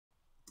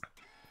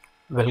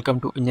Welcome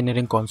to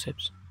Engineering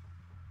Concepts.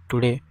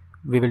 Today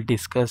we will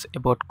discuss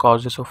about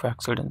causes of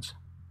accidents.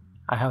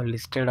 I have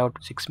listed out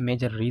 6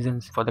 major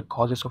reasons for the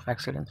causes of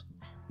accidents.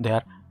 They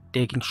are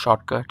taking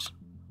shortcuts,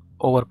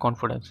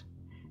 overconfidence,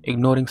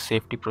 ignoring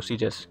safety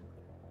procedures,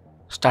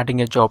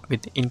 starting a job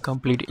with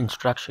incomplete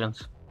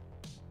instructions,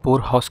 poor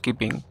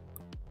housekeeping,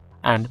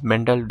 and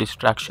mental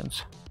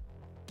distractions.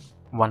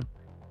 1.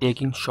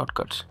 Taking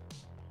shortcuts.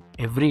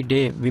 Every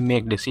day we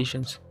make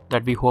decisions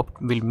that we hope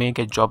will make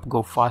a job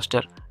go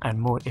faster and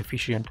more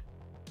efficient.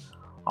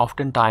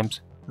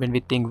 Oftentimes, when we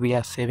think we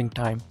are saving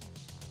time,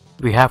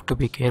 we have to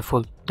be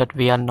careful that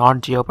we are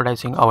not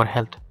jeopardizing our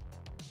health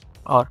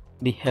or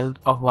the health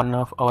of one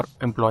of our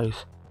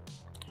employees.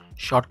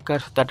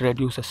 Shortcuts that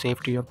reduce the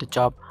safety of the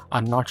job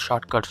are not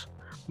shortcuts,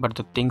 but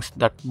the things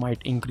that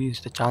might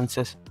increase the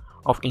chances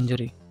of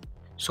injury.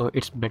 So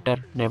it's better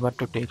never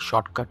to take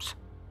shortcuts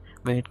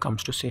when it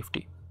comes to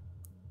safety.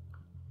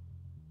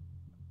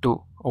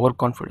 2.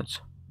 Overconfidence.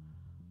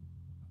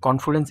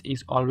 Confidence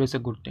is always a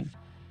good thing.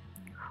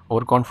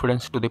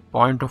 Overconfidence to the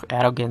point of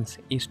arrogance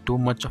is too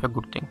much of a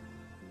good thing.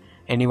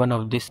 Any one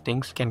of these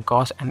things can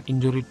cause an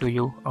injury to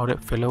you or a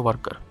fellow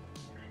worker.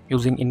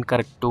 Using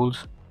incorrect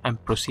tools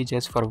and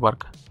procedures for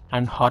work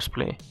and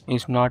horseplay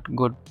is not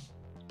good.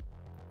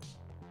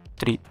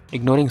 3.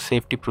 Ignoring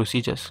safety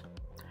procedures.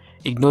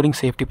 Ignoring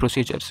safety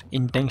procedures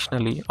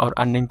intentionally or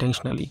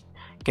unintentionally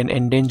can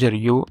endanger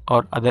you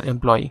or other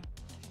employee.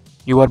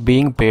 You are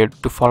being paid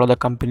to follow the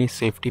company's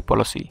safety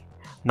policy,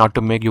 not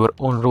to make your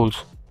own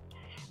rules.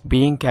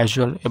 Being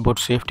casual about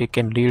safety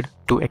can lead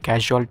to a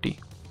casualty.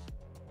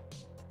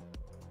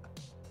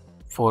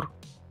 4.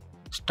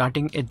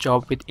 Starting a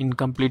job with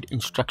incomplete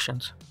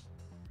instructions.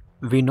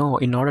 We know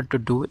in order to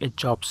do a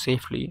job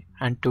safely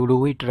and to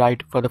do it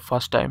right for the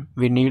first time,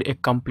 we need a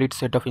complete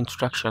set of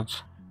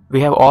instructions. We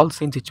have all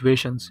seen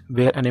situations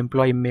where an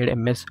employee made a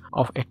mess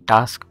of a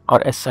task or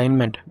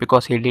assignment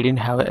because he didn't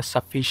have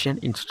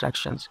sufficient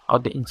instructions or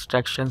the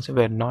instructions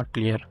were not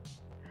clear.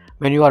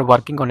 When you are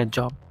working on a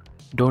job,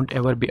 don't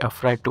ever be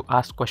afraid to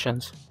ask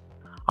questions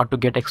or to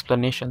get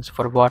explanations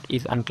for what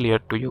is unclear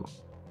to you.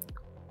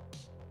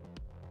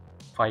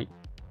 5.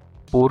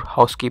 Poor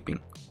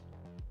housekeeping.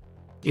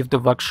 If the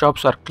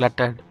workshops are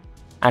cluttered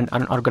and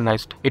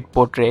unorganized, it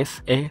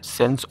portrays a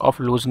sense of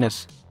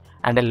looseness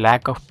and a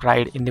lack of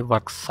pride in the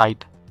work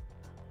site.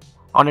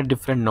 On a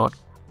different note,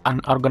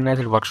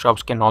 unorganized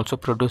workshops can also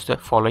produce the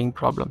following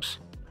problems.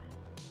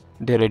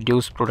 They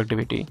reduce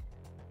productivity,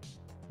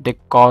 they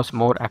cause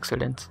more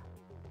accidents,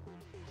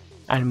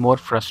 and more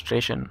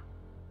frustration.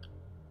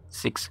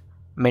 6.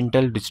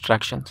 Mental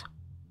distractions.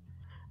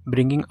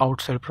 Bringing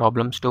outside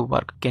problems to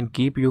work can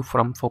keep you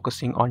from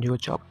focusing on your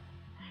job.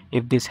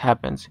 If this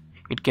happens,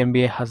 it can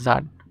be a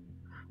hazard.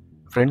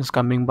 Friends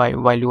coming by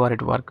while you are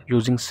at work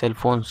using cell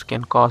phones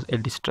can cause a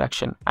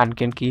distraction and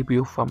can keep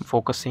you from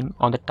focusing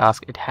on the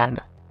task at hand.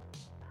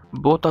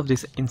 Both of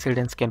these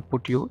incidents can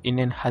put you in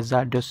a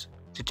hazardous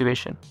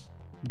situation.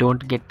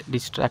 Don't get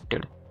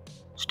distracted.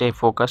 Stay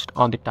focused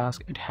on the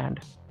task at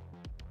hand.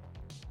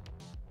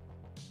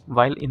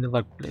 While in the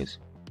workplace,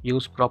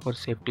 use proper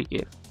safety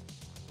gear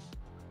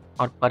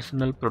or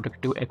personal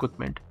protective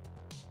equipment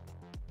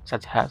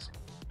such as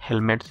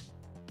helmets,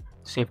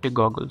 safety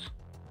goggles,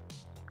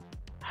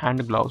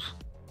 hand gloves,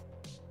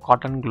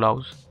 cotton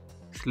gloves,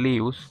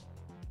 sleeves,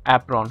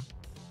 apron,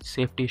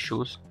 safety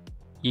shoes,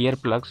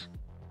 earplugs,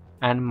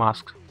 and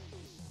masks.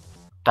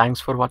 Thanks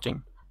for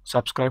watching.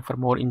 Subscribe for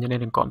more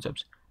engineering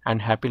concepts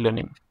and happy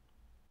learning.